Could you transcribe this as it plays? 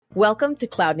Welcome to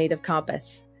Cloud Native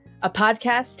Compass, a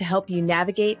podcast to help you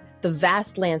navigate the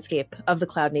vast landscape of the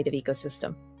cloud native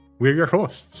ecosystem. We're your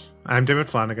hosts. I'm David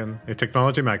Flanagan, a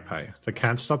technology magpie that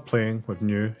can't stop playing with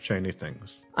new, shiny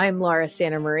things. I'm Laura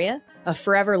Santamaria, a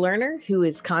forever learner who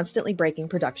is constantly breaking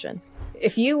production.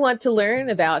 If you want to learn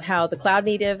about how the cloud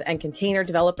native and container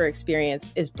developer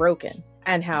experience is broken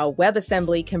and how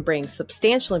WebAssembly can bring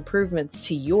substantial improvements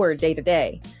to your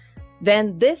day-to-day,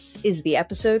 then this is the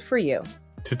episode for you.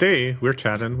 Today, we're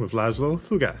chatting with Laszlo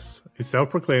Fugas, a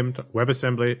self-proclaimed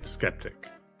WebAssembly skeptic.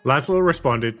 Laszlo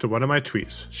responded to one of my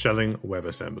tweets shilling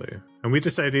WebAssembly, and we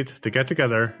decided to get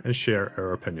together and share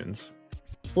our opinions.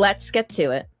 Let's get to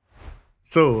it.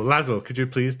 So, Laszlo, could you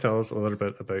please tell us a little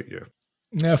bit about you?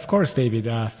 Of course, David.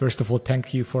 First of all,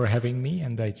 thank you for having me,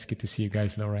 and it's good to see you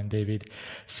guys, Laura and David.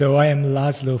 So I am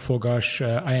Laszlo Fogas.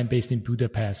 I am based in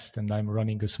Budapest, and I'm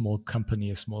running a small company,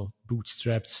 a small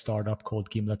bootstrapped startup called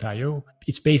Gimlet.io.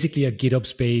 It's basically a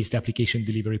GitOps-based application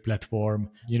delivery platform.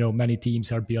 You know, many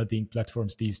teams are building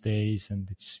platforms these days, and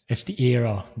it's the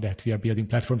era that we are building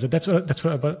platforms. And that's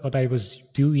what I was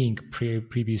doing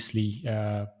previously.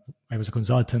 I was a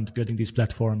consultant building these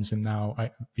platforms, and now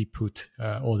we put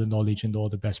all the knowledge and all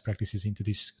the best practices into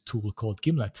this tool called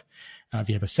Gimlet.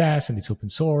 We have a SaaS, and it's open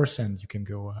source, and you can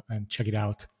go and check it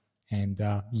out. And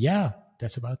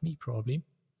that's about me, probably.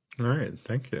 All right,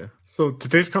 thank you. So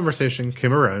today's conversation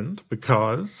came around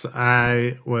because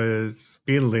I was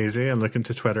being lazy and looking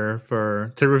to Twitter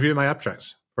to review my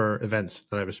abstracts for events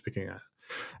that I was speaking at.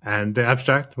 And the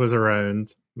abstract was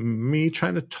around me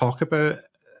trying to talk about,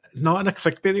 not in a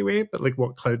clickbaity way, but like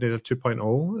what Cloud Native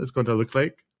 2.0 is going to look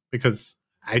like, because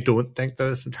I don't think that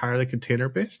it's entirely container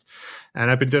based. And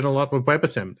I've been doing a lot with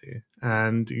WebAssembly.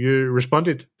 And you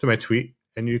responded to my tweet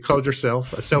and you called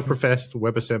yourself a self-professed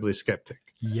WebAssembly skeptic.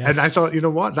 Yes. And I thought, you know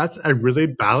what? That's a really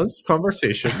balanced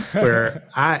conversation where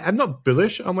I'm not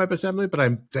bullish on WebAssembly, but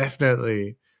I'm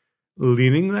definitely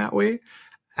leaning that way.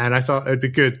 And I thought it'd be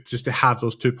good just to have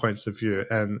those 2 points of view.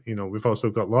 And, you know, we've also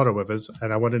got Laura with us,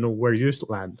 and I want to know where you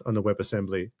land on the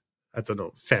WebAssembly,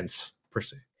 fence, per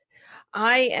se.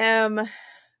 I am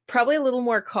probably a little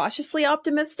more cautiously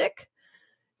optimistic,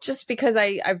 just because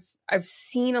I've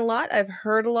seen a lot. I've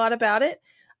heard a lot about it.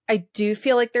 I do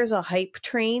feel like there's a hype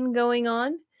train going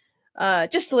on,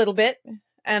 just a little bit.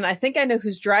 And I think I know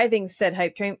who's driving said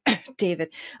hype train,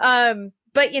 David.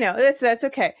 But, you know, that's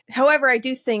okay. However, I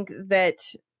do think that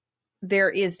there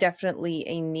is definitely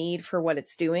a need for what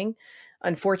it's doing.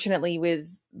 Unfortunately,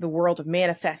 with the world of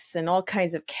manifests and all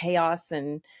kinds of chaos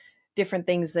and different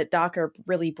things that Docker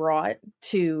really brought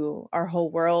to our whole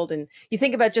world. And you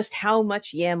think about just how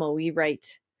much YAML we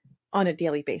write on a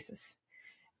daily basis.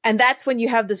 And that's when you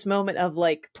have this moment of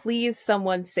like, please,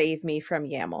 someone save me from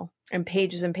YAML, and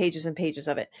pages and pages and pages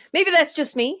of it. Maybe that's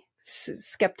just me.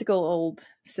 Skeptical old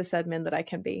sysadmin that I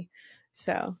can be.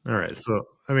 So all right, so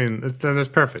I mean, then it's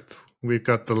perfect. We've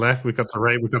got the left, we've got the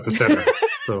right, we've got the center.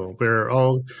 So we're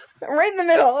all right in the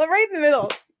middle.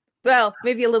 Well,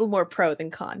 maybe a little more pro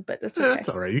than con, but that's okay. That's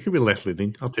all right. You can be left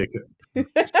leaning. I'll take it.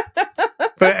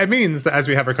 But it means that as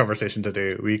we have our conversation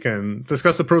today, we can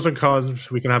discuss the pros and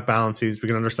cons, we can have balances, we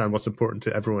can understand what's important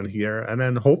to everyone here, and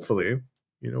then hopefully,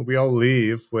 you know, we all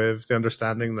leave with the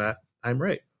understanding that I'm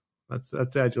right. That's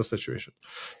the ideal situation.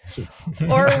 So.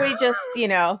 Or we just, you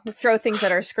know, throw things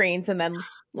at our screens and then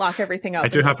lock everything up. I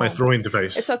do have my throwing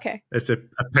device. It's okay. It's a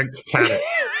pink cat.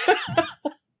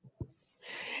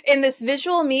 In this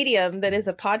visual medium that is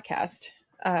a podcast.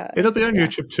 It'll be on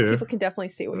YouTube too. People can definitely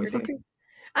see what you're doing.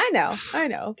 I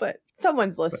know, but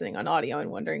someone's listening on audio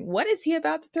and wondering, what is he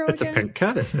about to throw It's again? a pink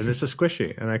cat, and it's a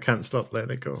squishy, and I can't stop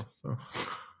letting it go. So.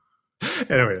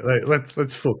 Anyway,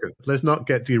 let's focus. Let's not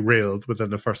get derailed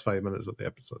within the first 5 minutes of the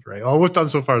episode, right? All we've done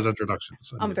so far is introductions.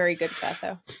 So I'm very good at that,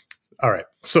 though. All right.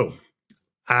 So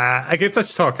I gave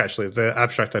this talk, actually, the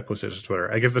abstract I posted to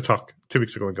Twitter. I gave the talk 2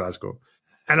 weeks ago in Glasgow.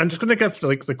 And I'm just going to give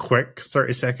like the quick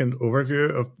 30-second overview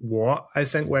of what I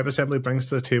think WebAssembly brings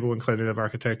to the table in cloud native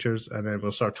architectures, and then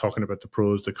we'll start talking about the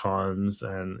pros, the cons,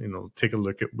 and, you know, take a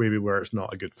look at maybe where it's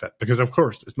not a good fit. Because of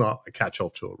course, it's not a catch-all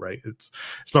tool, right? It's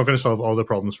not going to solve all the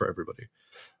problems for everybody.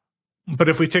 But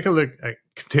if we take a look at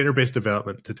container-based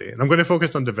development today, and I'm going to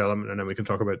focus on development, and then we can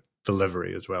talk about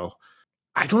delivery as well.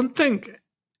 I don't think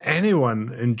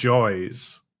anyone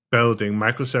enjoys building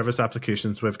microservice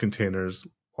applications with containers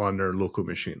on their local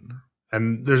machine.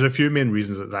 And there's a few main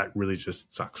reasons that really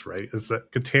just sucks, right? Is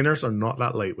that containers are not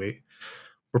that lightweight.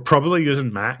 We're probably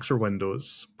using Macs or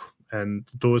Windows, and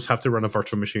those have to run a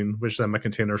virtual machine, which then my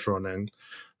containers run in.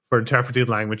 For interpreted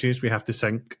languages, we have to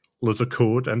sync loads of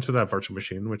code into that virtual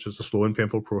machine, which is a slow and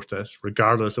painful process,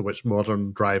 regardless of which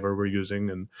modern driver we're using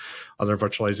and other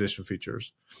virtualization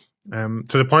features. To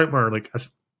the point where like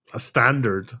a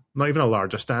standard, not even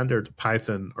a standard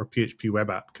Python or PHP web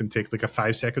app can take like a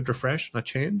 5-second refresh and a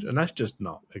change, and that's just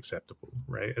not acceptable,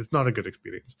 right? It's not a good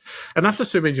experience. And that's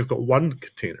assuming you've got one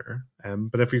container.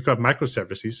 But if you've got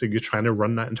microservices, so you're trying to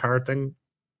run that entire thing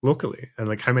locally, and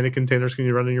like how many containers can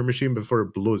you run in your machine before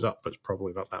it blows up? It's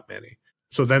probably not that many.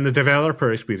 So then the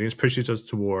developer experience pushes us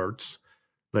towards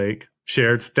like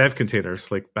shared dev containers,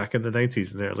 like back in the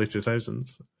 90s and the early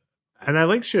 2000s. And I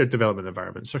like shared development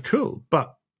environments. They're cool,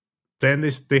 but then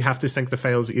they have to sync the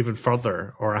files even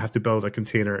further, or I have to build a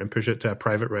container and push it to a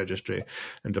private registry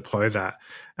and deploy that.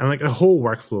 And like the whole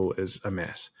workflow is a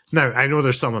mess. Now, I know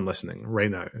there's someone listening right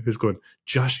now who's going,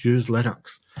 just use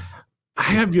Linux. I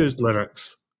have used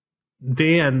Linux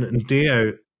day in and day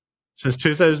out since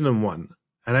 2001.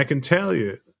 And I can tell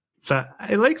you that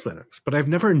I like Linux, but I've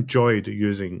never enjoyed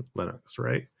using Linux,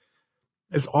 right?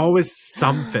 It's always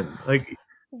something. Like,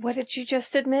 what did you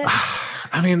just admit?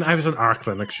 I mean, I was an Arch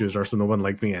Linux user, so no one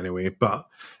liked me anyway. But,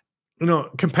 you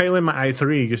know, compiling my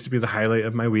i3 used to be the highlight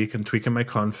of my week and tweaking my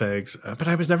configs. But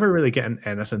I was never really getting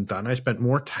anything done. I spent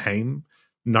more time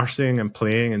nursing and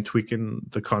playing and tweaking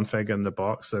the config in the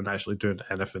box than actually doing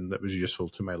anything that was useful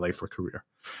to my life or career.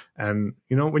 And,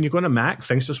 you know, when you go on a Mac,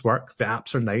 things just work. The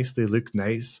apps are nice. They look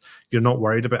nice. You're not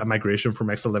worried about a migration from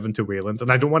X11 to Wayland.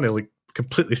 And I don't want to like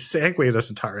completely segue this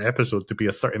entire episode to be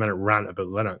a 30-minute rant about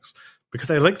Linux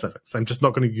because I like Linux. I'm just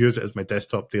not going to use it as my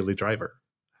desktop daily driver.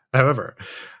 However,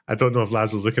 I don't know if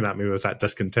Laz was looking at me with that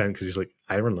discontent because he's like,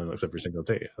 I run Linux every single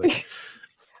day. Like,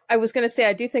 I was going to say,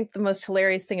 I do think the most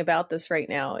hilarious thing about this right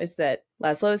now is that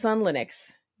Laszlo is on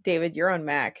Linux. David, you're on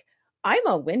Mac. I'm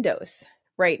on Windows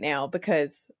right now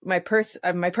because my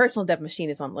personal dev machine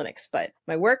is on Linux, but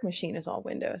my work machine is all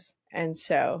Windows. And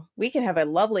so we can have a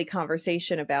lovely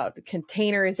conversation about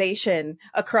containerization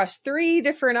across 3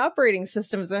 different operating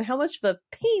systems and how much of a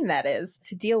pain that is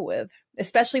to deal with,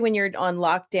 especially when you're on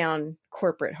lockdown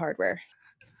corporate hardware.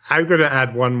 I'm going to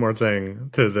add one more thing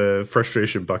to the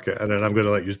frustration bucket, and then I'm going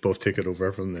to let you both take it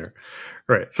over from there.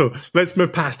 Right. So let's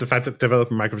move past the fact that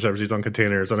developing microservices on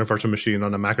containers on a virtual machine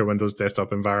on a Mac or Windows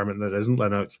desktop environment that isn't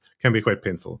Linux can be quite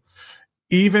painful.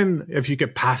 Even if you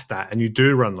get past that and you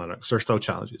do run Linux, there are still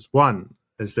challenges. One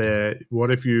is that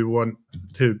what if you want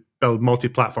to build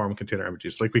multi-platform container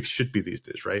images like we should be these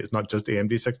days, right? It's not just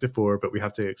AMD 64, but we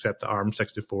have to accept the ARM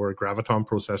 64 Graviton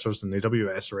processors and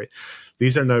AWS, right?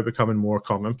 These are now becoming more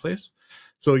commonplace.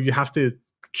 So you have to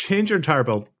change your entire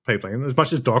build pipeline. As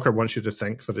much as Docker wants you to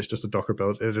think that it's just a Docker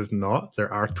build, it is not.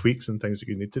 There are tweaks and things that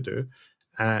you need to do.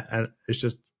 And it's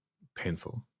just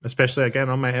painful, especially again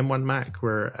on my M1 Mac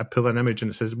where I pull an image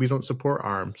and it says, we don't support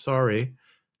ARM, sorry.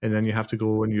 And then you have to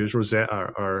go and use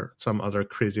Rosetta or some other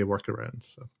crazy workaround.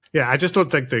 So yeah, I just don't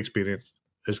think the experience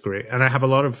is great. And I have a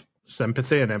lot of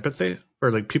sympathy and empathy for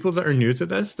like people that are new to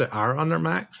this, that are on their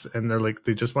Macs and they're like,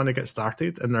 they just want to get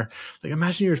started. And they're like,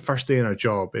 imagine your first day in a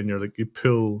job and you're like, you've got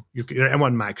your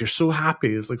M1 Mac, you're so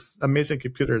happy. It's like amazing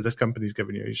computer this company's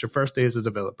giving you. It's your first day as a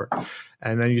developer.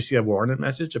 And then you see a warning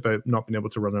message about not being able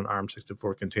to run an ARM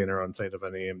 64 container on side of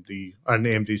an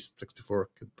AMD 64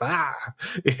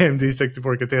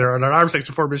 container on an ARM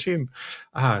 64 machine.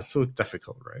 It's so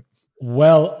difficult, right?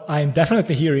 Well, I'm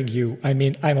definitely hearing you. I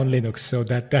mean, I'm on Linux, so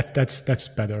that's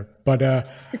better. But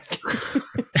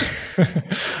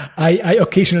I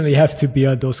occasionally have to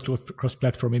build those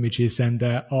cross-platform images, and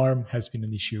ARM has been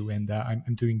an issue. And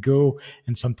I'm doing Go,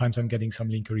 and sometimes I'm getting some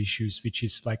linker issues, which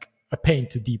is like a pain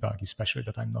to debug, especially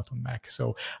that I'm not on Mac.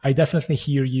 So I definitely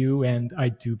hear you, and I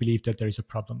do believe that there is a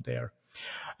problem there.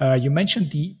 You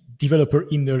mentioned the developer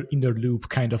inner loop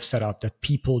kind of setup that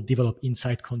people develop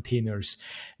inside containers.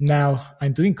 Now,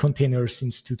 I'm doing containers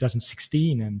since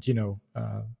 2016 and,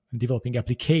 I'm developing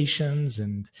applications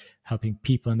and helping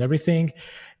people and everything.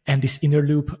 And this inner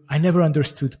loop, I never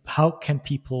understood how can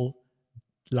people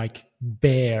like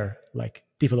bear like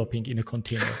developing in a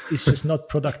container. It's just not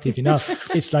productive enough.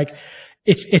 It's like,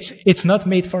 it's not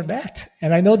made for that.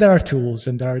 And I know there are tools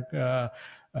and there are,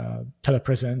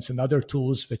 telepresence and other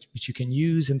tools which you can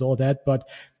use and all that, but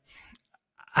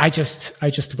I just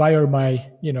wire my,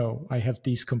 I have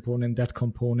this component, that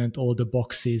component, all the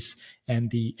boxes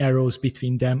and the arrows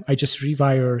between them. I just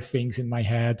rewire things in my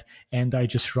head and I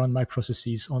just run my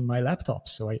processes on my laptop.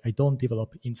 So I don't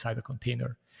develop inside a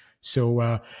container.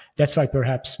 So that's why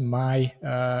perhaps my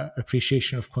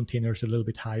appreciation of containers is a little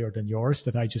bit higher than yours,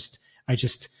 that I just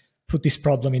put this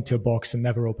problem into a box and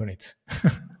never open it.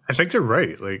 I think you're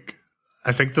right. Like,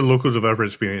 I think the local developer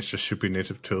experience just should be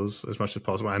native tools as much as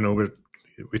possible. I know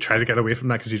we try to get away from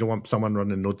that because you don't want someone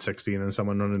running Node 16 and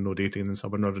someone running Node 18 and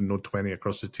someone running Node 20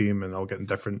 across the team and all getting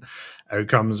different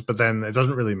outcomes. But then it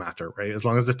doesn't really matter, right? As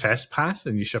long as the tests pass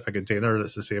and you ship a container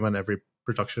that's the same on every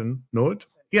production node,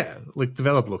 yeah, like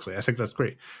develop locally. I think that's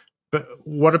great. But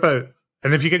what about,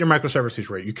 and if you get your microservices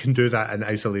right, you can do that in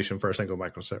isolation for a single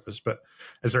microservice. But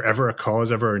is there ever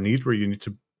a need where you need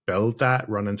to build that,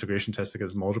 run integration tests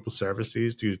against multiple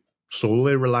services? Do you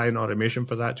solely rely on automation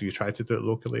for that? Do you try to do it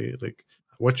locally? Like,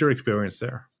 what's your experience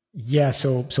there? Yeah,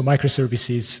 so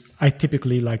microservices, I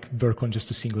typically like work on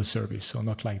just a single service, so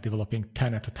not like developing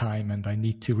 10 at a time, and I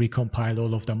need to recompile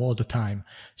all of them all the time.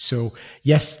 So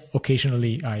yes,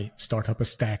 occasionally I start up a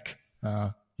stack,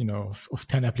 of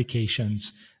 10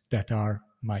 applications that are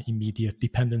my immediate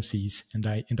dependencies, and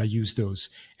I use those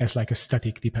as like a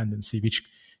static dependency, which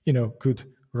could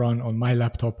run on my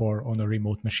laptop or on a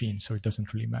remote machine, so it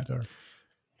doesn't really matter.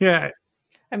 Yeah.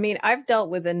 I mean, I've dealt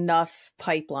with enough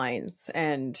pipelines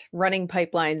and running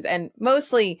pipelines, and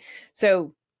mostly,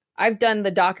 so I've done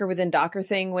the Docker within Docker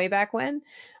thing way back when,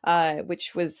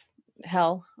 which was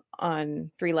hell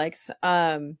on 3 legs.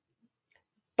 But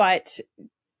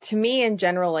to me, in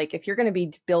general, like if you're going to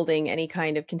be building any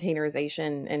kind of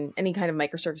containerization and any kind of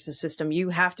microservices system, you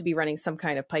have to be running some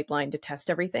kind of pipeline to test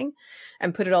everything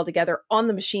and put it all together on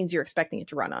the machines you're expecting it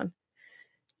to run on.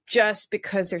 Just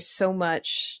because there's so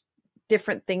much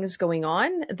different things going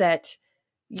on that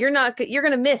you're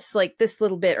going to miss like this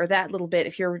little bit or that little bit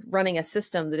if you're running a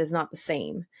system that is not the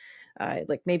same.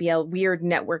 Like maybe a weird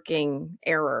networking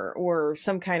error or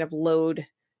some kind of load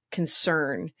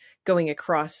concern going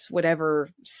across whatever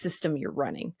system you're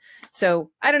running.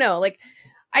 So I don't know, like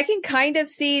I can kind of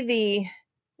see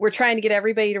we're trying to get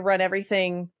everybody to run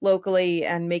everything locally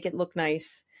and make it look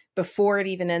nice before it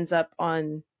even ends up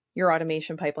on your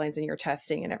automation pipelines and your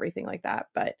testing and everything like that.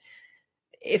 But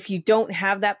if you don't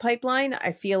have that pipeline,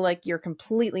 I feel like you're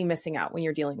completely missing out when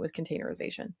you're dealing with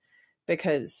containerization,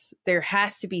 because there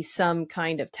has to be some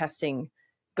kind of testing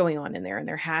going on in there, and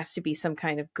there has to be some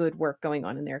kind of good work going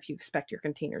on in there if you expect your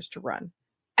containers to run.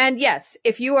 And yes,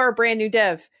 if you are a brand new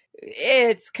dev,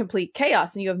 it's complete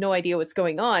chaos and you have no idea what's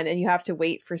going on, and you have to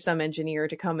wait for some engineer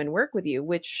to come and work with you,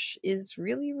 which is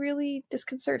really, really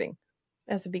disconcerting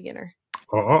as a beginner.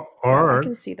 Or I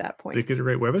can see that point. They could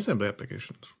write WebAssembly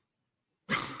applications.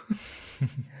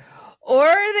 Or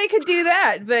they could do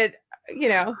that, but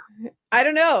I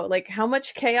don't know. Like, how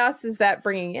much chaos is that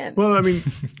bringing in? Well, I mean,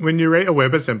 when you write a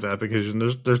WebAssembly application,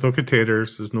 there's no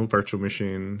containers, there's no virtual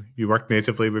machine. You work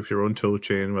natively with your own tool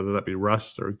chain, whether that be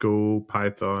Rust or Go,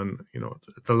 Python.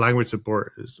 The language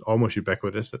support is almost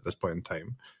ubiquitous at this point in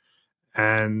time.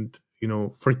 And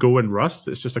for Go and Rust,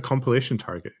 it's just a compilation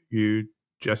target. You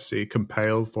just say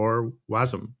compile for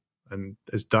WASM, and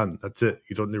it's done. That's it.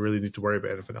 You don't really need to worry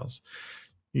about anything else.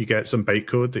 You get some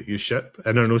bytecode that you ship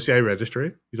in an OCI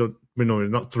registry. You're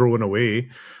not throwing away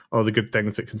all the good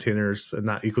things that containers and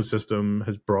that ecosystem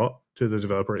has brought to the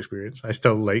developer experience. I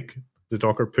still like the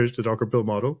Docker push, the Docker build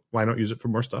model. Why not use it for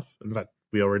more stuff? In fact,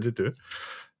 we already do.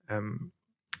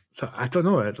 So I don't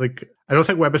know. I don't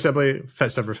think WebAssembly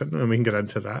fits everything, and we can get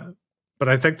into that. But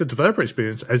I think the developer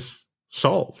experience is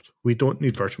solved. We don't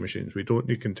need virtual machines. We don't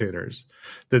need containers.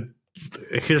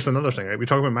 Here's another thing. Right? We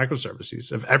talk about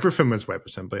microservices. If everything was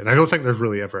WebAssembly, and I don't think there's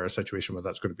really ever a situation where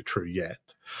that's going to be true yet,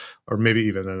 or maybe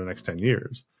even in the next 10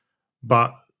 years.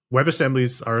 But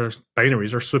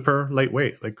binaries are super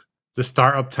lightweight. Like the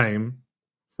startup time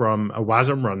from a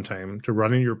WASM runtime to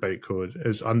running your bytecode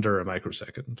is under a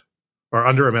microsecond, or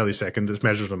under a millisecond is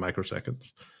measured in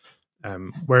microseconds.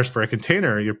 Whereas for a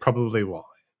container, you're probably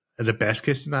in the best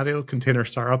case scenario, container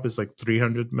startup is like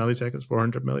 300 milliseconds,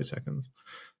 400 milliseconds.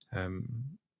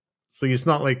 So it's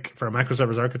not like for a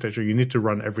microservice architecture, you need to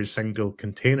run every single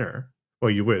container.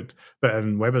 Well, you would, but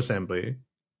in WebAssembly,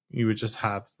 you would just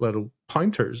have little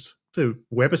pointers to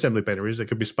WebAssembly binaries that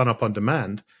could be spun up on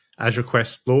demand as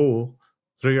requests flow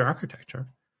through your architecture.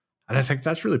 And I think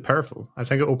that's really powerful. I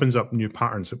think it opens up new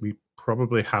patterns that we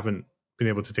probably haven't been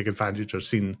able to take advantage or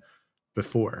seen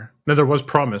before. Now, there was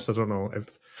promise. I don't know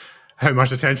how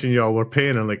much attention you all were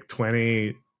paying in like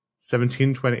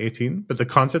 2017, 2018, but the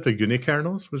concept of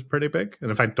unikernels was pretty big.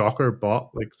 And in fact, Docker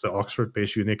bought like the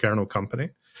Oxford-based unikernel company.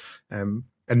 And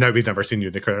now we've never seen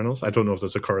unikernels. I don't know if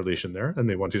there's a correlation there, and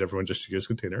they wanted everyone just to use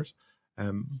containers.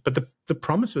 But the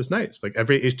promise was nice. Like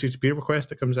every HTTP request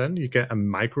that comes in, you get a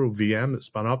micro VM that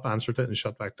spun up, answered it, and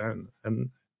shut back down. And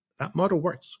that model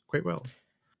works quite well.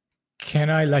 Can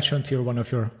I latch onto one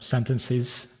of your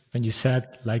sentences when you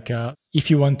said, like,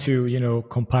 if you want to,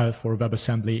 compile for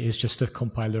WebAssembly, it's just a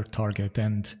compiler target,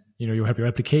 and you have your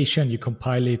application, you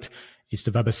compile it, it's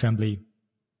the WebAssembly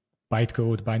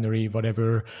bytecode, binary,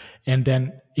 whatever, and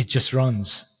then it just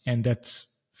runs. And that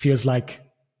feels like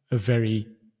a very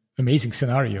amazing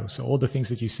scenario. So all the things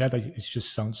that you said, it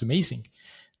just sounds amazing.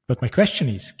 But my question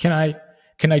is, can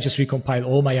I just recompile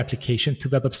all my application to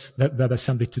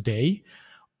WebAssembly today?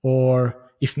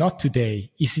 Or if not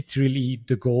today, is it really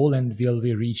the goal, and will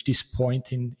we reach this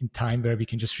point in time where we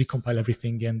can just recompile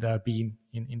everything and be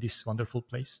in this wonderful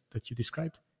place that you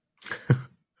described?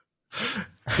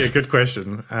 Yeah, good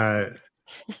question.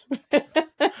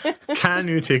 Can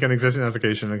you take an existing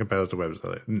application and compile it to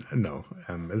WebAssembly? No,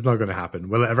 it's not going to happen.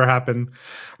 Will it ever happen?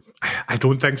 I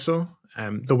don't think so.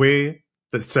 The way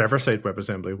that server-side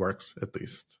WebAssembly works, at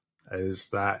least, is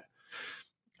that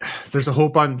there's a whole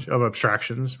bunch of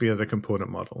abstractions via the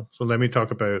component model. So let me talk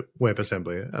about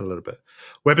WebAssembly a little bit.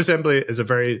 WebAssembly is a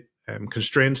very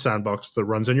constrained sandbox that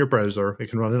runs in your browser. It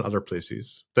can run in other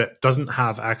places, that doesn't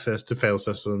have access to file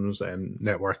systems and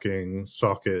networking,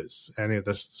 sockets, any of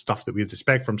this stuff that we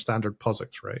expect from standard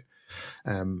POSIX, right?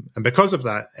 And because of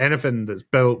that, anything that's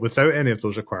built without any of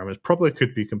those requirements probably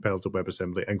could be compiled to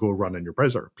WebAssembly and go run in your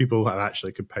browser. People have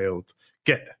actually compiled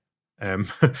Git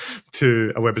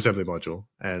to a WebAssembly module,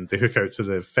 and they hook out to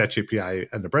the fetch API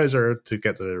in the browser to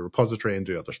get to the repository and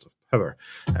do other stuff. However,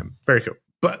 very cool.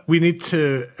 But we need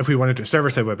to, if we want to do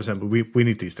server-side WebAssembly, we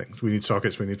need these things. We need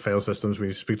sockets, we need file systems, we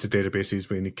need to speak to databases,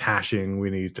 we need caching, we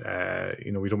need,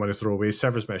 we don't want to throw away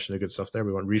service mesh and the good stuff there.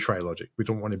 We want retry logic. We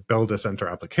don't want to build this into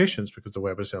our applications because the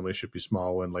WebAssembly should be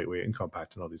small and lightweight and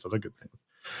compact and all these other good things.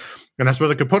 And that's where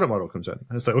the component model comes in.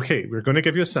 It's like, okay, we're going to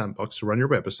give you a sandbox to run your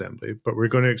WebAssembly, but we're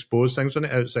going to expose things on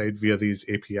the outside via these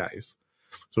APIs.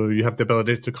 So you have the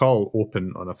ability to call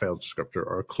open on a file descriptor,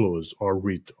 or close, or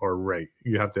read, or write.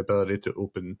 You have the ability to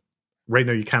open. Right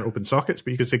now, you can't open sockets,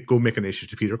 but you can say, go make an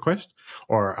HTTP request,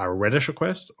 or a Redis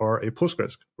request, or a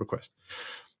Postgres request.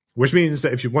 Which means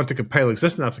that if you want to compile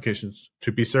existing applications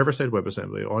to be server-side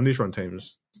WebAssembly on these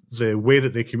runtimes, the way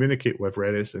that they communicate with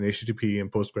Redis and HTTP and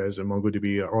Postgres and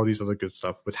MongoDB, all these other good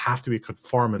stuff, would have to be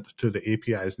conformant to the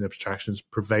APIs and abstractions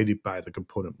provided by the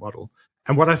component model.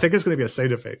 And what I think is going to be a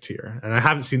side effect here, and I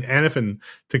haven't seen anything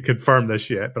to confirm this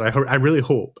yet, but I really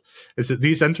hope, is that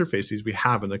these interfaces we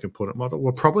have in the component model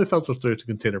will probably filter through to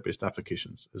container-based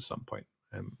applications at some point.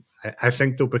 I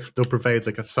think they'll provide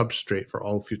like a substrate for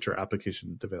all future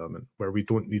application development, where we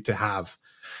don't need to have,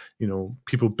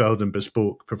 people building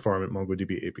bespoke performant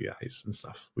MongoDB APIs and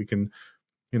stuff. We can,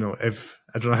 if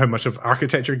I don't know how much of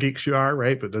architecture geeks you are,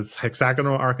 right? But there's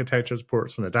hexagonal architectures,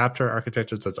 ports and adapter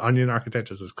architectures, there's onion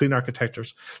architectures, there's clean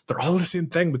architectures. They're all the same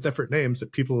thing with different names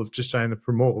that people have just trying to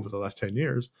promote over the last 10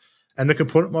 years. And the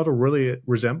component model really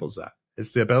resembles that.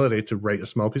 It's the ability to write a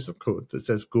small piece of code that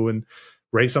says, go and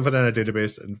write something in a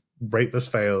database and write this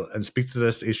file and speak to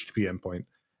this HTTP endpoint.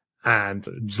 And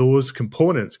those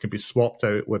components can be swapped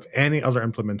out with any other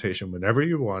implementation whenever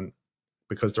you want,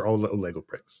 because they're all little Lego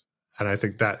bricks. And I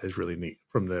think that is really neat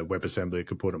from the WebAssembly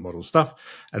component model stuff.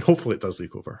 And hopefully it does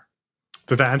leak over.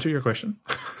 Did that answer your question?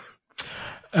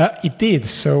 It did.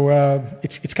 So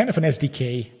it's kind of an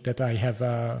SDK that I have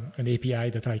an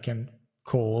API that I can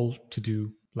call to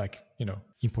do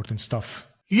important stuff.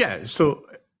 Yeah. So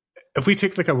if we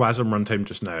take like a WASM runtime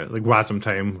just now, like WASM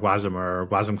time, WASMer,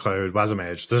 WASM Cloud, WASM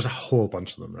Edge, there's a whole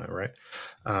bunch of them now, right?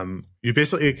 You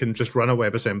basically can just run a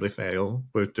WebAssembly file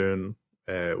with doing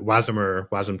WASMer,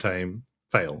 WASM time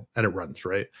file, and it runs,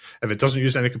 right? If it doesn't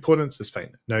use any components, it's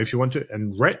fine. Now, if you want to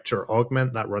enrich or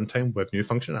augment that runtime with new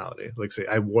functionality, like say,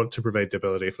 I want to provide the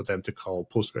ability for them to call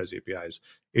Postgres APIs,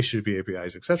 HTTP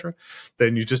APIs, etc.,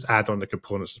 then you just add on the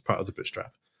components as part of the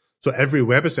bootstrap. So every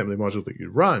WebAssembly module that you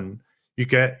run, you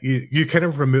kind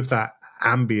of remove that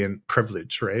ambient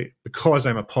privilege, right? Because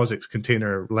I'm a POSIX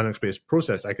container Linux-based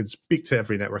process, I can speak to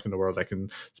every network in the world. I can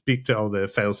speak to all the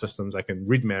file systems. I can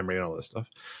read memory and all this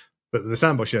stuff. But with the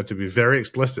sandbox, you have to be very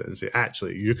explicit and say,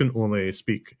 actually, you can only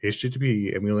speak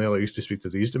HTTP, and we only allow you to speak to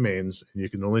these domains, and you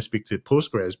can only speak to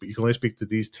Postgres, but you can only speak to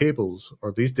these tables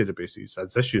or these databases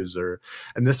as this user.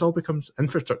 And this all becomes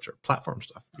infrastructure, platform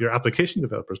stuff. Your application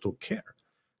developers don't care.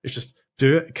 It's just,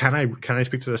 do it. Can I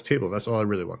speak to this table? That's all I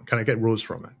really want. Can I get rows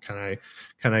from it?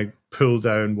 Can I pull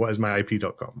down what is my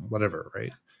IP.com? Whatever,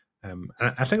 right? And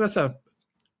I think that's a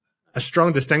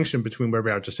strong distinction between where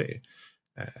we are today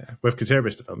with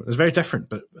container-based development. It's very different,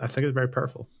 but I think it's very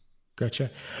powerful.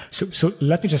 Gotcha. So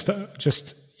let me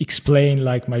just explain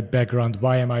my background.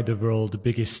 Why am I the world's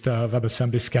biggest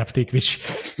WebAssembly skeptic? Which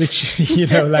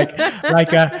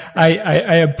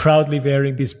I am proudly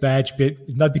wearing this badge, but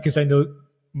not because I know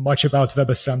much about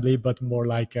WebAssembly, but more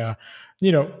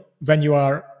when you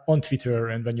are on Twitter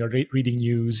and when you're reading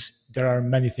news, there are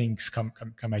many things come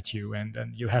at you, and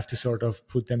then you have to sort of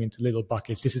put them into little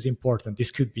buckets. This is important.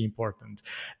 This could be important.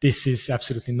 This is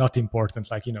absolutely not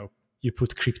important. Like, you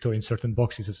put crypto in certain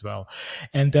boxes as well.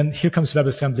 And then here comes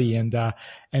WebAssembly.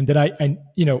 And then I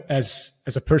as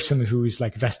a person who is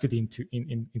like vested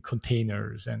in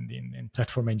containers and in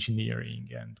platform engineering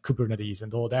and Kubernetes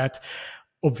and all that,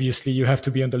 obviously you have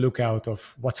to be on the lookout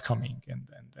of what's coming and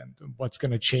what's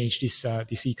going to change this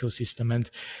ecosystem,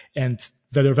 and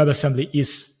whether WebAssembly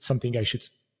is something I should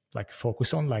like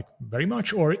focus on like very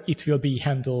much, or it will be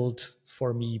handled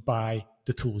for me by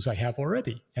the tools I have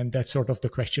already. And that's sort of the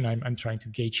question I'm trying to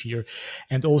gauge here.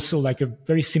 And also like a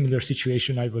very similar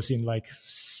situation I was in like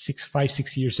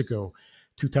 6 years ago,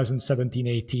 2017,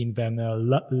 18, when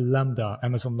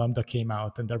Amazon Lambda came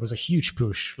out, and there was a huge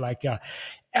push, like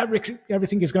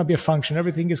everything is going to be a function,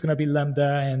 everything is going to be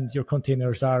Lambda, and your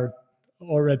containers are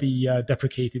already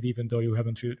deprecated, even though you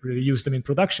haven't really used them in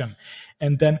production.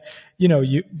 And then,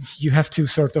 you have to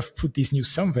sort of put these news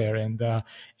somewhere. And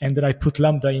then I put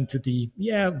Lambda into the,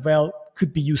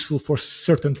 could be useful for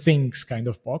certain things kind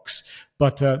of box,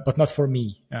 but not for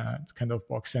me kind of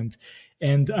box.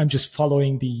 And I'm just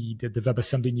following the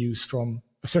WebAssembly news from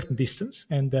a certain distance.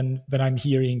 And then when I'm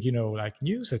hearing, like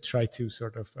news, I try to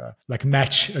sort of like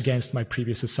match against my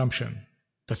previous assumption.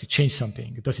 Does it change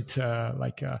something? Does it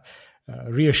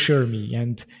reassure me?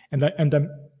 And I'm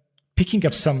picking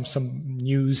up some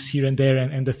news here and there.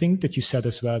 And the thing that you said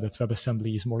as well, that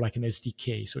WebAssembly is more like an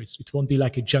SDK. So it won't be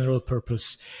like a general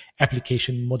purpose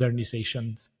application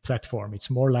modernization platform. It's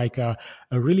more like a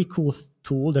really cool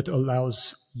tool that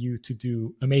allows you to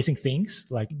do amazing things,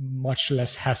 like much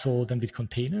less hassle than with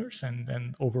containers. And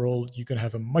then overall, you can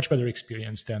have a much better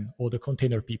experience than all the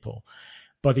container people.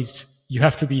 But you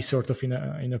have to be sort of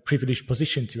in a privileged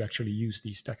position to actually use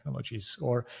these technologies,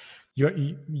 or you're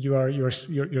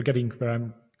getting where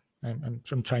I'm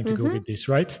trying to go with this,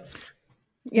 right?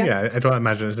 Yeah, I don't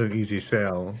imagine it's an easy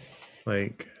sell.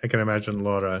 Like, I can imagine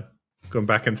Laura going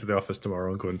back into the office tomorrow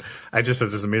and going, I just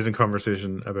had this amazing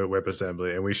conversation about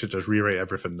WebAssembly and we should just rewrite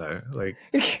everything now. Like,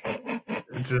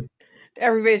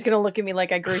 everybody's going to look at me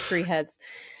like I grew 3 heads.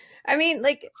 I mean,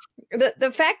 like,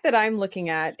 the fact that I'm looking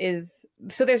at is,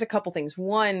 so there's a couple things.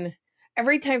 One,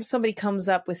 every time somebody comes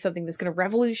up with something that's going to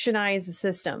revolutionize the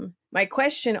system, my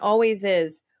question always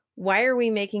is, why are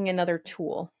we making another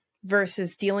tool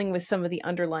versus dealing with some of the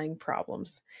underlying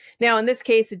problems? Now, in this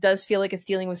case, it does feel like it's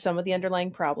dealing with some of the underlying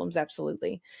problems,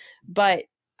 absolutely. But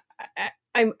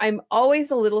I'm always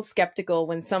a little skeptical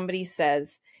when somebody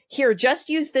says, here, just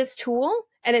use this tool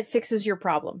and it fixes your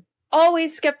problem.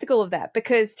 Always skeptical of that,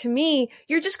 because to me,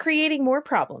 you're just creating more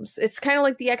problems. It's kind of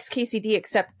like the XKCD,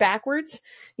 except backwards.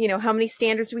 How many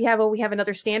standards do we have? Oh, we have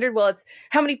another standard. Well, it's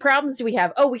how many problems do we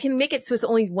have? Oh, we can make it so it's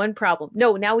only one problem.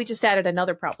 No, now we just added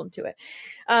another problem to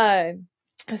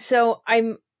it. So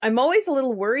I'm always a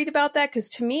little worried about that, because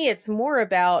to me, it's more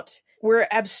about we're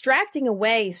abstracting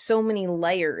away so many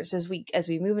layers as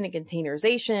we move into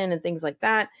containerization and things like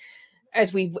that.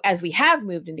 As we have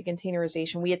moved into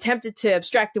containerization, we attempted to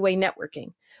abstract away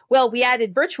networking. Well, we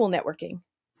added virtual networking.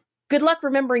 Good luck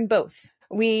remembering both.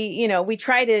 We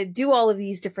try to do all of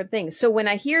these different things. So when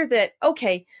I hear that,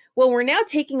 okay, well, we're now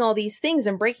taking all these things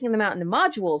and breaking them out into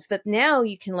modules that now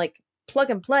you can like plug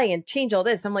and play and change all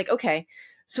this. I'm like, okay,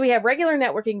 so we have regular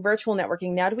networking, virtual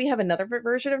networking. Now do we have another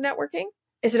version of networking?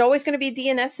 Is it always going to be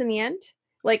DNS in the end?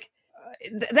 Like,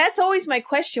 that's always my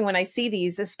question when I see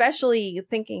these, especially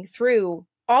thinking through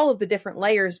all of the different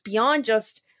layers beyond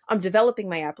just I'm developing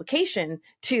my application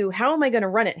to how am I going to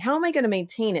run it? How am I going to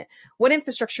maintain it? What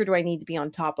infrastructure do I need to be on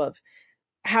top of?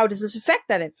 How does this affect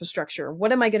that infrastructure?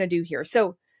 What am I going to do here?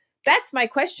 So that's my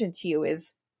question to you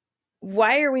is,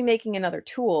 why are we making another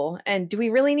tool? And do we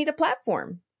really need a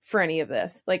platform for any of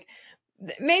this? Like,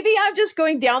 maybe I'm just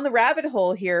going down the rabbit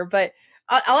hole here, but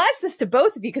I'll ask this to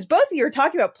both of you, because both of you are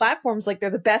talking about platforms like they're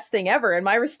the best thing ever. And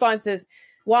my response is,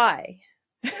 why?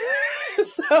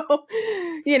 So,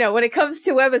 when it comes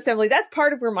to WebAssembly, that's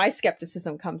part of where my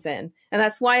skepticism comes in. And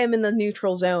that's why I'm in the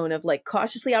neutral zone of like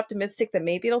cautiously optimistic that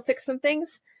maybe it'll fix some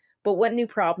things. But what new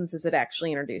problems is it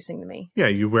actually introducing to me? Yeah,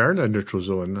 you were in a neutral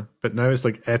zone, but now it's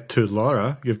like et tu,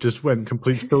 Laura. You've just went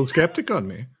complete still skeptic on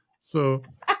me. So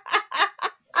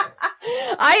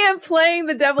I am playing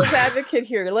the devil's advocate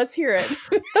here. Let's hear it.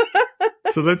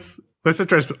 So let's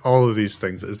address all of these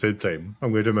things at the same time.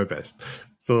 I'm going to do my best.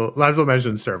 So Laszlo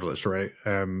mentioned serverless, right?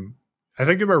 I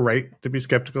think you were right to be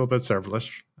skeptical about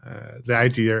serverless. The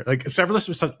idea, like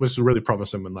serverless was really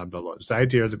promising when Lambda launched. The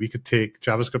idea that we could take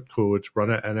JavaScript code, run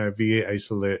it in a V8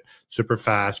 isolate, super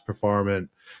fast,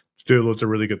 performant, do loads of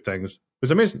really good things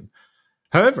was amazing.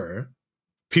 However,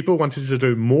 people wanted to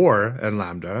do more in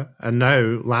Lambda, and now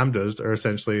Lambdas are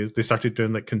essentially, they started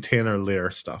doing like container layer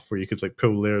stuff where you could like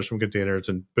pull layers from containers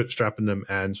and bootstrapping them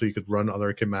in so you could run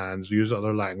other commands, use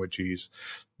other languages.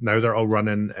 Now they're all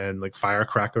running in like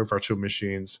Firecracker virtual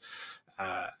machines.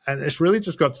 And it's really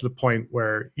just got to the point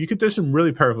where you could do some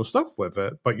really powerful stuff with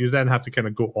it, but you then have to kind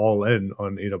of go all in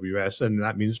on AWS. And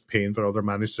that means paying for other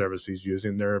managed services,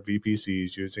 using their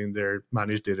VPCs, using their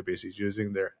managed databases,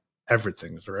 using their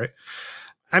everything, right?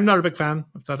 I'm not a big fan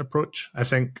of that approach. I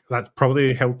think that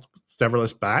probably held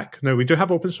serverless back. Now, we do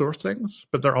have open source things,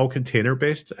 but they're all container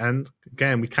based. And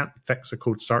again, we can't fix a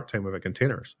code start time without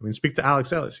containers. I mean, speak to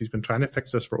Alex Ellis. He's been trying to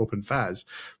fix this for OpenFAS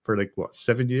for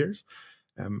 7 years?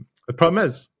 The problem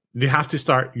is you have to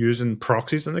start using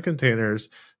proxies in the containers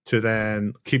to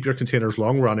then keep your containers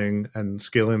long running and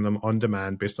scaling them on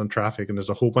demand based on traffic. And there's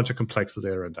a whole bunch of complexity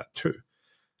around that too.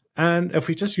 And if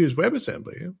we just use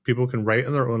WebAssembly, people can write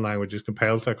in their own languages,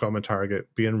 compile to a common target,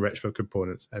 be enriched with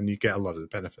components, and you get a lot of the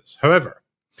benefits. However,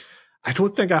 I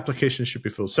don't think applications should be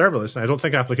full serverless. And I don't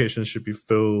think applications should be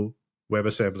full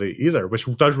WebAssembly either, which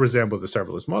does resemble the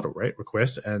serverless model, right?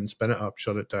 Request and spin it up,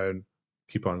 shut it down,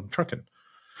 keep on trucking.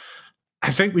 I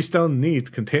think we still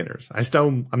need containers.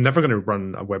 I'm never going to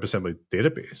run a WebAssembly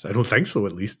database. I don't think so,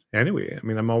 at least anyway. I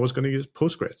mean, I'm always going to use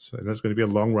Postgres, and it's going to be a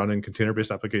long-running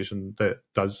container-based application that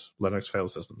does Linux file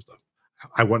system stuff.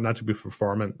 I want that to be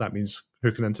performant. That means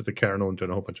hooking into the kernel and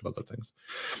doing a whole bunch of other things.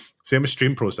 Same with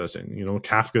stream processing,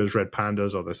 Kafka's, Red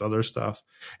Pandas, all this other stuff.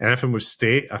 Anything with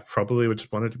state, I probably would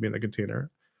just want it to be in a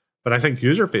container. But I think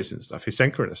user-facing stuff,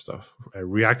 asynchronous stuff,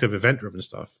 reactive event-driven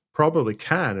stuff probably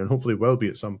can and hopefully will be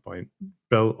at some point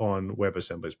built on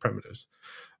WebAssembly's primitives.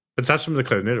 But that's from the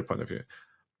cloud native point of view.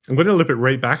 I'm going to loop it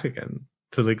right back again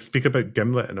to speak about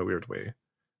Gimlet in a weird way.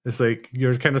 It's like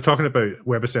you're kind of talking about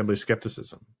WebAssembly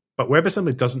skepticism. But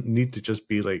WebAssembly doesn't need to just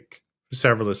be like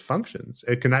serverless functions.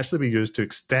 It can actually be used to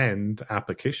extend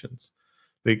applications.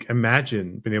 Like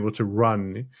imagine being able to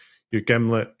run your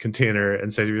Gimlet container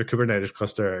inside of your Kubernetes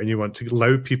cluster, and you want to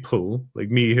allow people like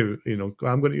me who,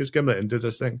 I'm going to use Gimlet and do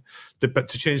this thing, but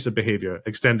to change the behavior,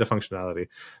 extend the functionality,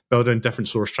 build in different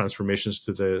source transformations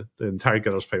to the entire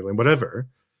GitOps pipeline, whatever.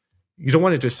 You don't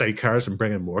want to do sidecars and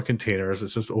bring in more containers.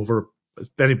 It's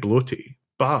very bloaty.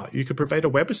 But you could provide a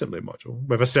WebAssembly module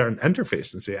with a certain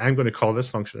interface and say, I'm going to call this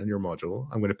function in your module.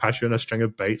 I'm going to pass you in a string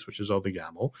of bytes, which is all the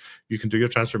YAML. You can do your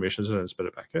transformations and then spit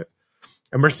it back out.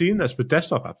 And we're seeing this with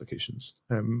desktop applications.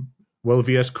 Will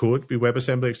VS Code be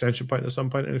WebAssembly extension point at some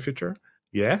point in the future?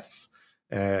 Yes.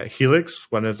 Helix,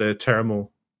 one of the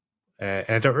terminal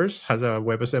editors, has a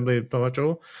WebAssembly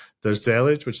module. There's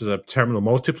Zellige, which is a terminal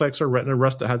multiplexer written in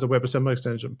Rust that has a WebAssembly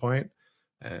extension point.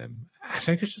 I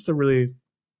think it's just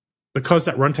because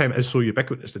that runtime is so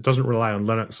ubiquitous, it doesn't rely on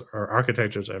Linux or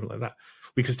architectures or anything like that.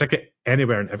 We can stick it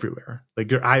anywhere and everywhere.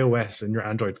 Like your iOS and your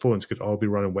Android phones could all be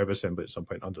running WebAssembly at some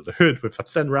point under the hood with a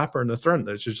thin wrapper in the front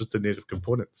that's just the native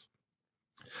components.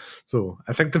 So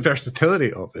I think the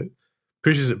versatility of it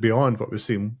pushes it beyond what we've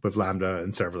seen with Lambda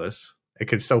and serverless. It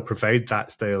can still provide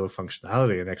that style of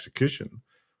functionality and execution,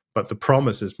 but the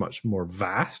promise is much more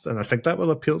vast, and I think that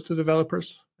will appeal to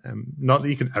developers. Not that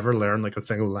you can ever learn like a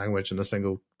single language and a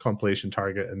single compilation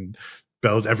target and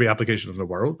build every application in the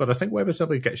world, but I think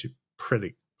WebAssembly gets you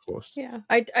pretty close. Yeah,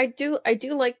 I do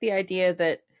like the idea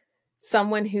that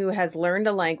someone who has learned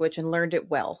a language and learned it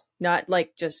well, not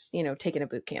like just, taking a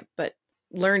boot camp, but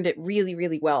learned it really,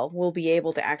 really well, will be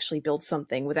able to actually build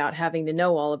something without having to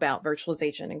know all about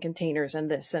virtualization and containers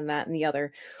and this and that and the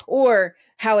other, or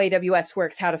how AWS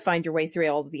works, how to find your way through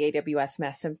all of the AWS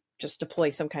mess and just deploy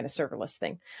some kind of serverless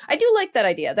thing. I do like that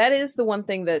idea. That is the one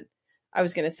thing that I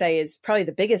was going to say is probably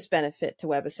the biggest benefit to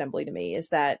WebAssembly to me, is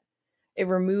that it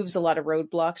removes a lot of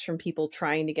roadblocks from people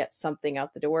trying to get something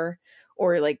out the door,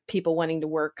 or like people wanting to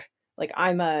work. Like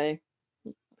I'm a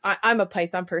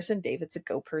Python person. David's a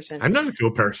Go person. I'm not a Go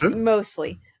person.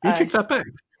 Mostly. You take that back.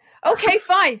 Okay,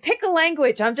 fine. Pick a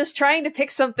language. I'm just trying to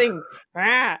pick something.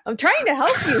 I'm trying to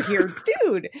help you here,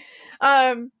 dude.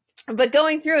 But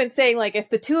going through and saying, like, if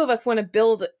the two of us want to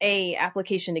build a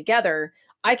application together,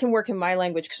 I can work in my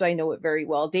language because I know it very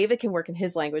well. David can work in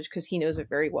his language because he knows it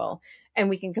very well. And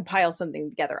we can compile something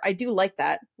together. I do like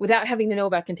that without having to know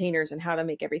about containers and how to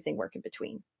make everything work in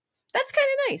between. That's kind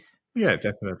of nice. Yeah,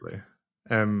 definitely.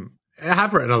 I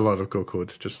have written a lot of Go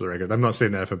code, just for the record. I'm not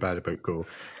saying anything bad about Go.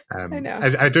 I know.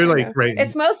 I do like writing.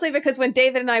 It's mostly because when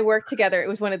David and I worked together, it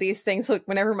was one of these things. Like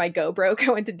whenever my Go broke,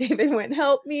 I went to David and went,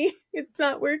 "Help me! It's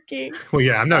not working." Well,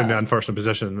 yeah, I'm now in the unfortunate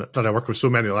position that I work with so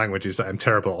many languages that I'm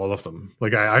terrible at all of them.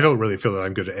 Like I don't really feel that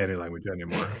I'm good at any language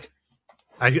anymore.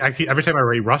 Every time I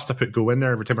write Rust, I put Go in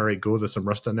there. Every time I write Go, there's some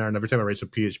Rust in there. And every time I write some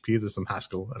PHP, there's some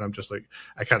Haskell. And I'm just like,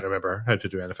 I can't remember how to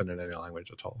do anything in any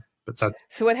language at all. But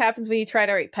so what happens when you try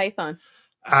to write Python?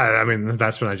 I mean,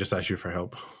 that's when I just ask you for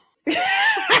help.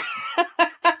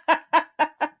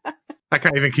 I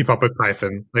can't even keep up with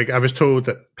Python. Like, I was told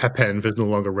that pipenv is no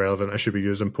longer relevant. I should be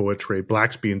using poetry.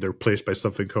 Black's being replaced by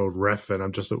something called riff. And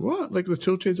I'm just like, what? Like, the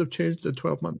tool chains have changed in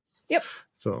 12 months. Yep.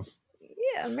 So.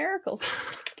 Yeah, miracles.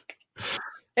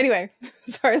 Anyway,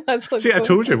 sorry, let's see. I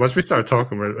told you once we start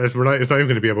talking, it's not even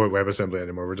going to be about WebAssembly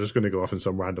anymore. We're just going to go off in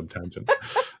some random tangent.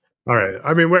 All right.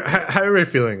 I mean, how are we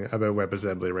feeling about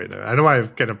WebAssembly right now? I know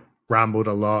I've kind of rambled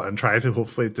a lot and tried to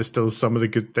hopefully distill some of the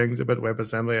good things about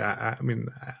WebAssembly. I mean,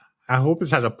 I hope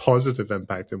it's had a positive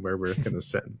impact on where we're going to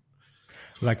sit.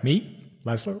 Like me,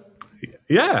 Laszlo?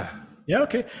 Yeah. Yeah,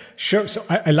 okay. Sure. So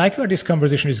I like where this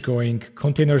conversation is going.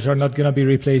 Containers are not going to be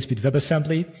replaced with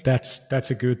WebAssembly.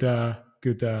 That's a good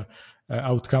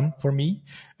outcome for me.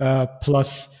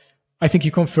 Plus, I think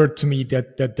you confirmed to me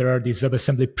that there are these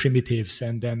WebAssembly primitives,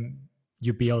 and then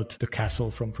you build the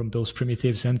castle from those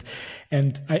primitives. And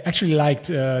I actually liked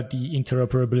the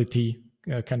interoperability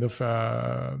kind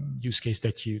of use case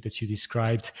that you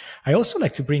described. I also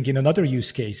like to bring in another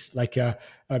use case, like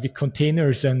with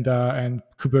containers and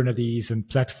Kubernetes and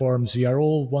platforms. We are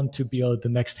all want to build the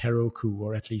next Heroku,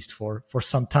 or at least for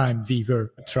some time we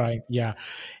were trying. Yeah,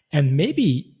 and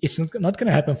maybe it's not going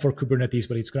to happen for Kubernetes,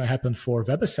 but it's going to happen for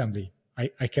WebAssembly.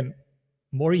 I can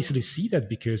more easily see that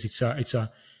because it's a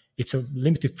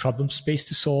limited problem space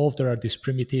to solve. There are these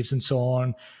primitives and so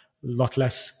on. A lot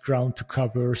less ground to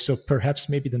cover. So perhaps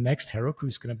maybe the next Heroku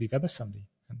is going to be WebAssembly.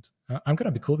 And I'm going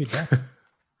to be cool with that.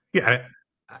 Yeah,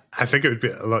 I think it would be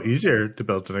a lot easier to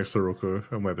build the next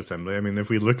Heroku on WebAssembly. I mean,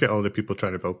 if we look at all the people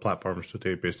trying to build platforms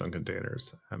today based on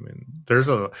containers, I mean,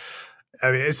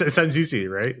 it sounds easy,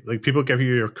 right? Like, people give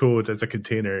you your code as a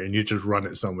container and you just run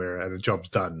it somewhere and the job's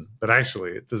done. But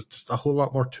actually, there's just a whole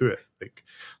lot more to it. Like,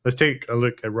 let's take a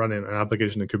look at running an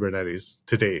application in Kubernetes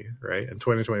today, right? In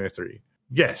 2023.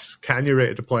 Yes, can you write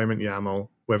a deployment YAML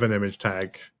with an image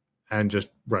tag and just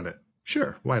run it?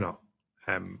 Sure, why not?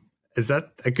 Is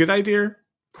that a good idea?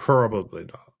 Probably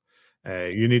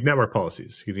not. You need network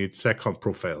policies. You need seccomp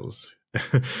profiles.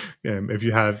 If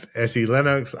you have SE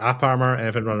Linux, AppArmor,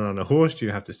 anything running on a host, you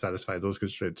have to satisfy those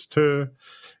constraints too.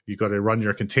 You got to run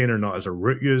your container not as a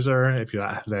root user. If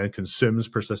that then consumes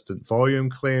persistent volume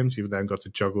claims, you've then got to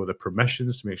juggle the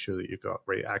permissions to make sure that you've got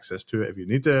right access to it if you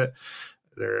need it.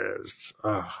 There's,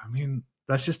 I mean,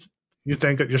 that's just, you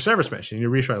then got your service mesh and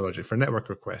your retry logic for network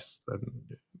requests. And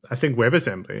I think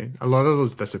WebAssembly, a lot of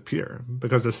those disappear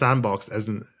because the sandbox it's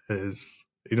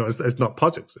not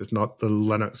POSIX. It's not the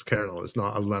Linux kernel. It's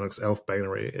not a Linux ELF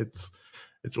binary. It's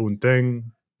its own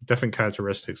thing, different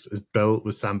characteristics. It's built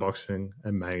with sandboxing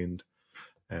in mind.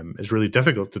 It's really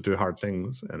difficult to do hard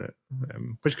things in it,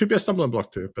 which could be a stumbling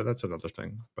block too, but that's another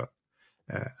thing. But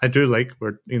I do like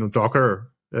where,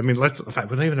 Docker. I mean, in fact,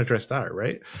 we'll not even address that,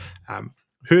 right?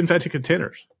 Who invented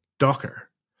containers? Docker.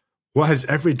 What has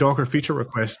every Docker feature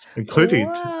request included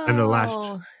in the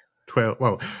last 12?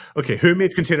 Well, okay, who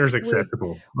made containers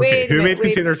accessible? Who made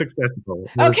containers accessible?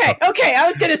 Okay. I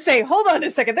was going to say, hold on a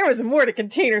second. There was more to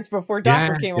containers before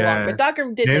Docker came along, but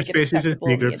Docker did make it accessible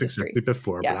in the industry.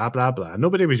 Before, yes. Blah, blah, blah.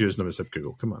 Nobody was using them except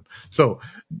Google. Come on. So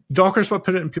Docker's what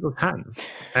put it in people's hands.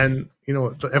 And,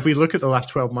 if we look at the last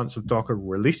 12 months of Docker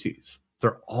releases,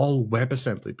 they're all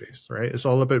WebAssembly based, right? It's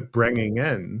all about bringing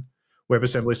in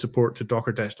WebAssembly support to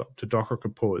Docker Desktop, to Docker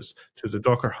Compose, to the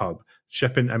Docker Hub,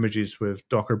 shipping images with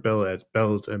Docker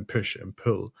build and push and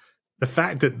pull. The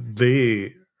fact that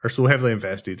they are so heavily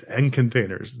invested in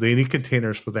containers, they need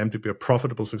containers for them to be a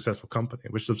profitable, successful company,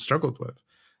 which they've struggled with.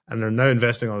 And they're now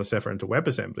investing all this effort into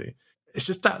WebAssembly. It's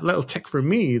just that little tick for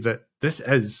me that this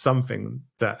is something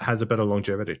that has a bit of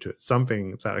longevity to it,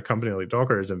 something that a company like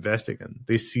Docker is investing in.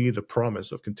 They see the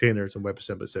promise of containers and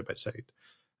WebAssembly side by side.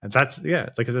 And that's,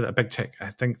 like I said, a big tick.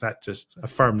 I think that just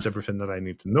affirms everything that I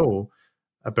need to know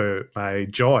about my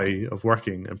joy of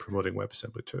working and promoting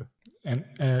WebAssembly too. And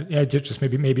just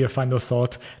maybe a final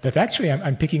thought that actually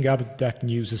I'm picking up that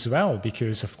news as well,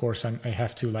 because of course I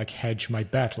have to hedge my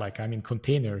bet. Like, I'm in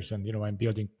containers and, I'm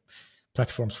building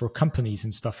platforms for companies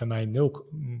and stuff. And I know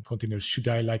containers, should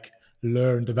I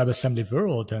learn the WebAssembly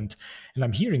world? And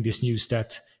I'm hearing this news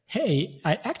that, hey,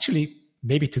 I actually,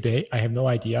 maybe today, I have no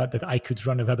idea that I could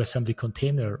run a WebAssembly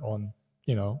container on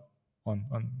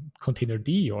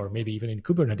Containerd, or maybe even in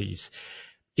Kubernetes.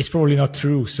 It's probably not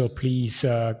true. So please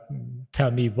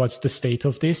tell me what's the state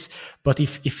of this. But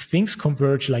if things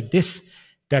converge like this,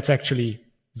 that's actually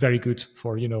very good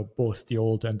for, both the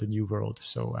old and the new world.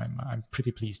 So I'm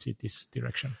pretty pleased with this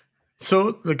direction.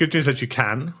 So the good news is that you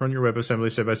can run your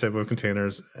WebAssembly side-by-side with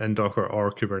containers in Docker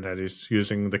or Kubernetes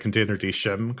using the containerd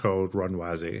shim called run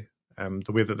WASI.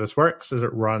 The way that this works is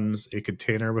it runs a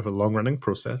container with a long-running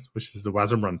process, which is the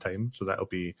WASM runtime. So that'll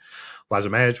be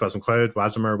WASM Edge, WASM Cloud,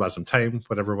 WASMer, WASM Time,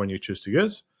 whatever one you choose to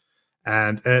use.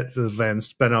 And it will then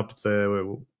spin up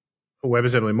the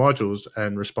WebAssembly modules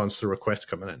in response to requests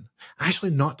coming in.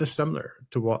 Actually, not dissimilar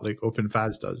to what like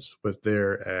OpenFAS does with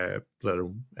their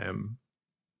little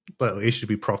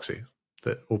HTTP proxy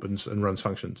that opens and runs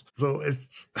functions. So it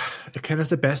kind of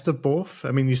the best of both. I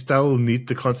mean, you still need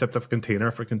the concept of a container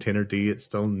for containerd. It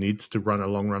still needs to run a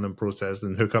long running process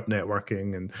and hook up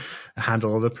networking and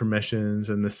handle all the permissions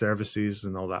and the services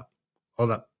and all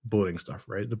that boring stuff,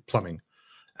 right? The plumbing.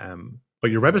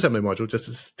 But your WebAssembly module just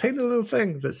is a tiny little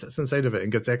thing that sits inside of it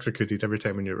and gets executed every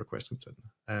time a new request comes in.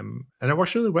 And it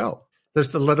works really well.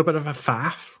 There's a little bit of a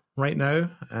faff right now.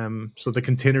 So the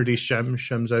containerd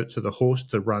shims out to the host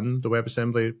to run the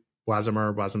WebAssembly,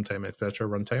 WASMer, WASM time, etc.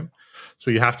 runtime.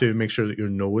 So you have to make sure that your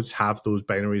nodes have those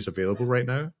binaries available right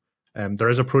now. There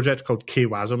is a project called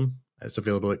KWASM. It's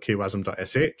available at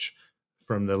kwasm.sh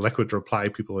from the Liquid Reply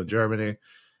people in Germany.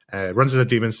 It runs as a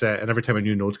daemon set, and every time a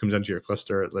new node comes into your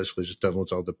cluster, it literally just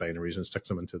downloads all the binaries and sticks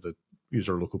them into the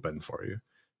user local bin for you.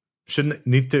 Shouldn't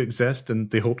need to exist, and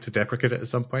they hope to deprecate it at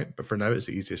some point, but for now, it's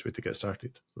the easiest way to get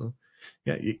started. So,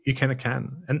 yeah, you kind of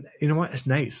can. And you know what? It's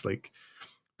nice. Like,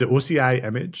 the OCI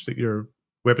image that your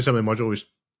WebAssembly module was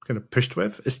kind of pushed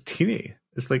with is teeny.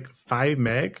 It's like 5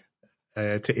 meg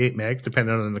to 8 meg,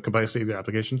 depending on the complexity of your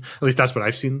application. At least that's what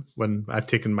I've seen when I've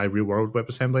taken my real-world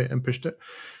WebAssembly and pushed it.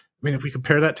 I mean, if we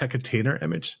compare that to a container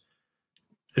image,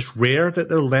 it's rare that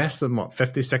they're less than,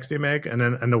 50, 60 meg. And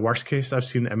then in the worst case, I've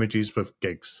seen images with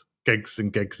gigs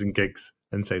and gigs and gigs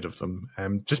inside of them.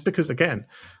 Just because, again,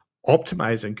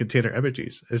 optimizing container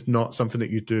images is not something that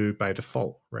you do by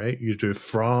default, right? You do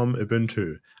from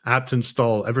Ubuntu, apt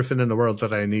install everything in the world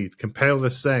that I need, compile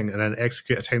this thing, and then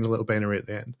execute a tiny little binary at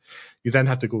the end. You then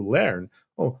have to go learn,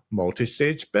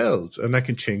 multi-stage builds, and I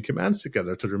can chain commands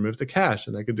together to remove the cache,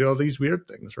 and I can do all these weird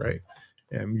things, right?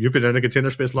 You've been in a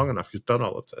container space long enough, you've done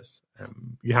all of this.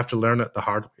 You have to learn it the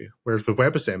hard way. Whereas with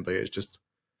WebAssembly, it's just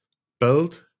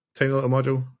build, tiny little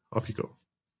module, off you go,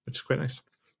 which is quite nice.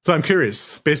 So I'm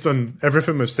curious, based on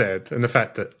everything we've said and the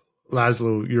fact that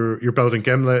Laszlo, you're building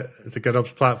Gimlet, it's a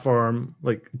GitOps platform.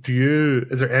 Like,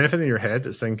 is there anything in your head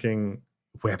that's thinking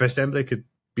WebAssembly could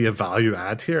be a value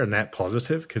add here, a net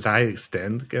positive? Could I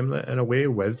extend Gimlet in a way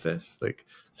with this? Like,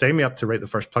 sign me up to write the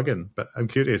first plugin. But I'm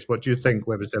curious, what do you think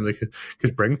WebAssembly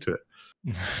could bring to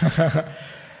it?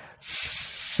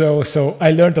 So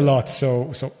I learned a lot.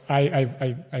 So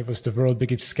I was the world's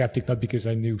biggest skeptic, not because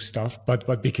I knew stuff,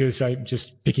 but because I'm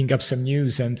just picking up some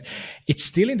news, and it's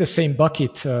still in the same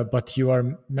bucket. But you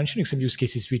are mentioning some use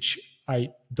cases which I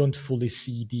don't fully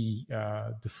see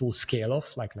the full scale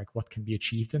of, like what can be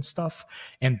achieved and stuff,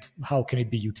 and how can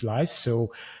it be utilized.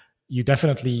 So you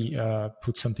definitely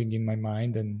put something in my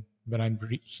mind, and when I'm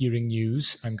hearing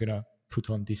news, I'm gonna put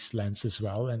on this lens as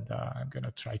well, and I'm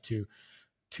gonna try to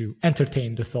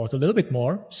entertain the thought a little bit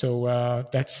more. So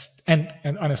that's, and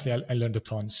honestly, I learned a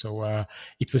ton. So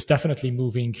it was definitely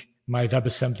moving my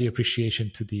WebAssembly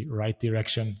appreciation to the right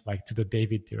direction, like to the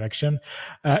David direction.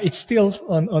 It's still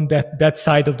on that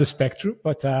side of the spectrum,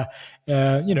 but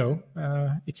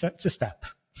it's a step.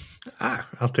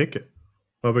 I'll take it.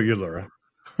 What about you, Laura?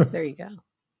 There you go.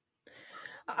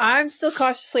 I'm still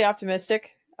cautiously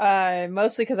optimistic.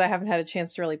 Mostly because I haven't had a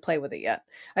chance to really play with it yet.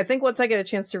 I think once I get a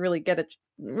chance to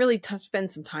really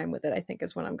spend some time with it, I think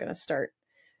is when I'm going to start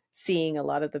seeing a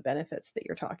lot of the benefits that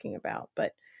you're talking about.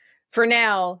 But for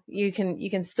now, you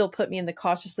can still put me in the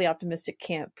cautiously optimistic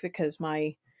camp, because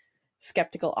my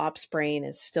skeptical ops brain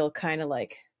is still kind of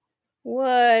like,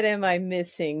 what am I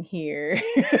missing here?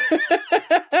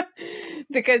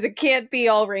 Because it can't be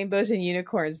all rainbows and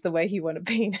unicorns the way you want to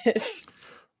paint it.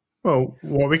 Well,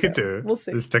 what we could do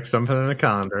is stick something in a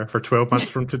calendar for 12 months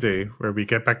from today where we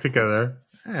get back together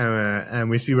and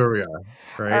we see where we are,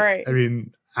 right? All right. I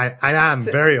mean, I am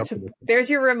very optimistic. There's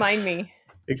your remind me.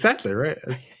 Exactly, right?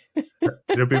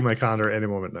 It'll be in my calendar any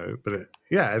moment now. But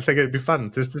I think it'd be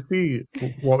fun just to see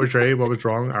what was right, what was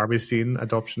wrong. Are we seeing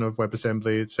adoption of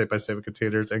WebAssembly, side-by-side with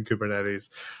containers and Kubernetes?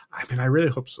 I mean, I really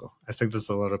hope so. I think there's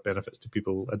a lot of benefits to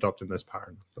people adopting this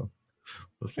pattern. So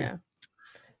we'll see. Yeah.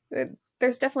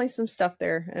 There's definitely some stuff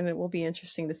there, and it will be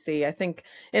interesting to see. I think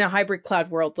in a hybrid cloud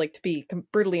world, like, to be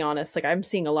brutally honest, like, I'm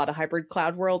seeing a lot of hybrid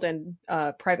cloud world and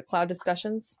private cloud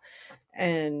discussions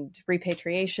and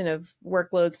repatriation of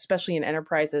workloads, especially in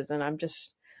enterprises. And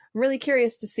I'm really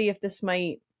curious to see if this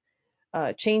might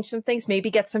change some things, maybe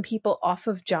get some people off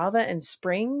of Java and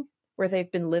Spring where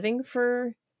they've been living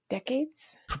for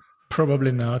decades.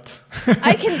 Probably not.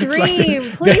 I can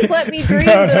dream. Please let me dream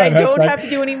that I don't have to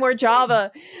do any more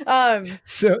Java.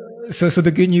 So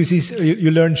the good news is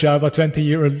you learned Java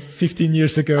 20 or 15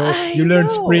 years ago. You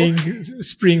learned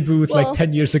Spring Boot like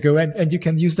 10 years ago, and you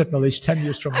can use that knowledge 10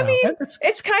 years from now. I mean,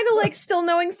 it's kind of like still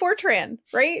knowing Fortran,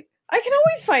 right? I can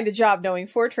always find a job knowing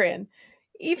Fortran,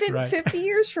 even 50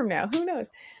 years from now. Who knows?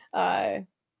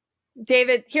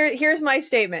 David, here's my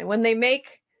statement. When they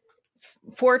make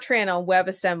Fortran on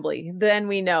WebAssembly, then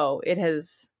we know it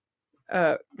has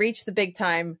reached the big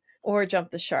time or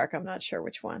jumped the shark. I'm not sure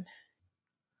which one.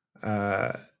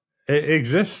 It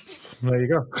exists. There you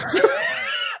go.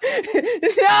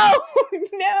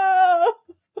 No.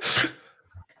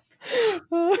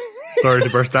 Sorry to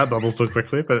burst that bubble so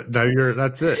quickly, but now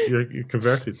that's it. You're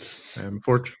converted.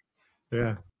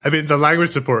 Yeah. I mean, the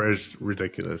language support is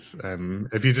ridiculous.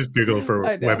 If you just Google for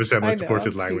WebAssembly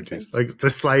supported languages, like the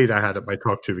slide I had at my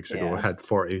talk 2 weeks ago had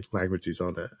 40 languages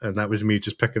on it. And that was me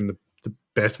just picking the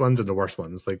best ones and the worst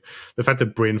ones. Like the fact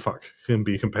that brainfuck can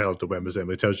be compiled to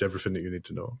WebAssembly tells you everything that you need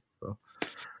to know. So.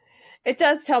 It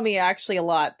does tell me actually a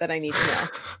lot that I need to know.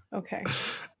 Okay.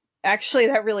 Actually,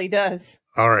 that really does.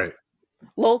 All right.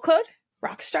 Lol code?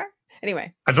 Rockstar?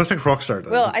 Anyway. I don't think Rockstar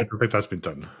does. Well, I don't think that's been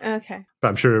done. Okay. But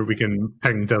I'm sure we can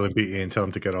ping Dylan Beatty and tell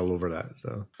him to get all over that.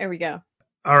 So there we go.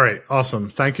 All right. Awesome.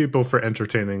 Thank you both for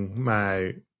entertaining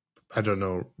my, I don't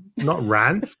know, not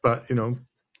rants, but,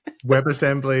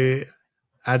 WebAssembly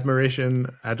adonation,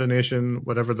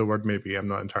 whatever the word may be. I'm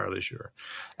not entirely sure.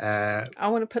 I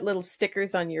want to put little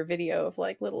stickers on your video of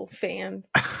like little fan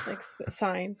like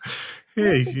signs.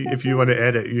 Hey, if you want to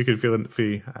edit, you can feel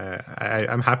free.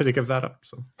 I'm happy to give that up.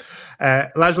 So,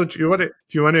 Laszlo, do you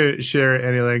want to share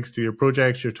any links to your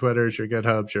projects, your Twitters, your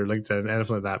GitHubs, your LinkedIn,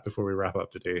 anything like that before we wrap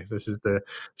up today? This is the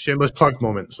shameless plug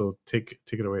moment, so take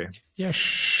it away. Yeah,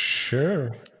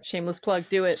 sure. Shameless plug,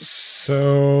 do it.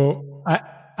 So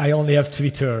I only have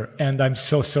Twitter, and I'm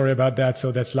so sorry about that.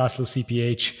 So that's Laszlo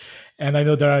CPH. And I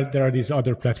know there are these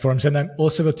other platforms, and I'm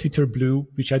also a Twitter Blue,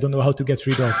 which I don't know how to get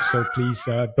rid of. So please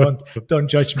don't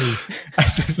judge me.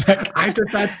 I did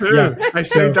that too. Yeah. I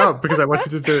signed up because I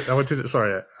wanted to take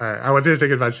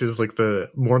advantage of like the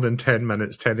more than 10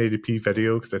 minutes 1080p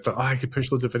video because I thought I could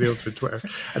push loads of videos through Twitter,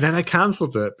 and then I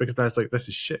cancelled it because I was like, this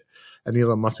is shit. And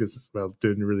Elon Musk is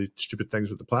doing really stupid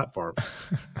things with the platform,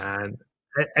 and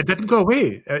it didn't go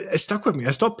away. It stuck with me.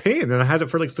 I stopped paying, and I had it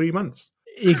for like 3 months.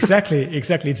 Exactly.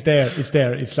 It's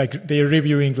there. It's like they're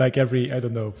reviewing like every, I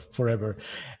don't know, forever.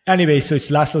 Anyway, so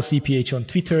it's Laszlo CPH on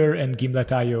Twitter and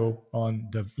Gimlet.io on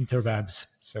the interwebs.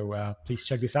 So please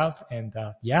check this out. And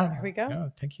there we go. Yeah,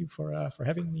 thank you for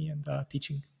having me and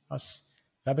teaching us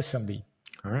WebAssembly.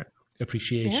 All right.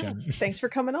 Appreciation. Yeah, thanks for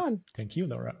coming on. Thank you,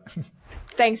 Laura.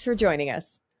 Thanks for joining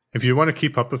us. If you want to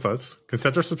keep up with us,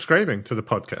 consider subscribing to the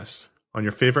podcast on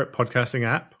your favorite podcasting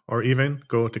app, or even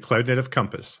go to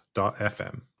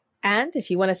cloudnativecampus.fm. And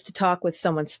if you want us to talk with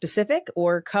someone specific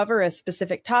or cover a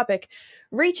specific topic,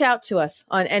 reach out to us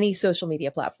on any social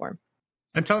media platform.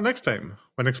 Until next time,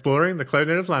 when exploring the cloud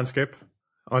native landscape,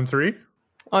 on 3?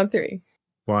 On 3.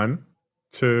 1,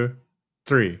 2,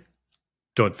 3.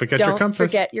 Don't forget your compass. Don't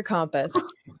forget your compass.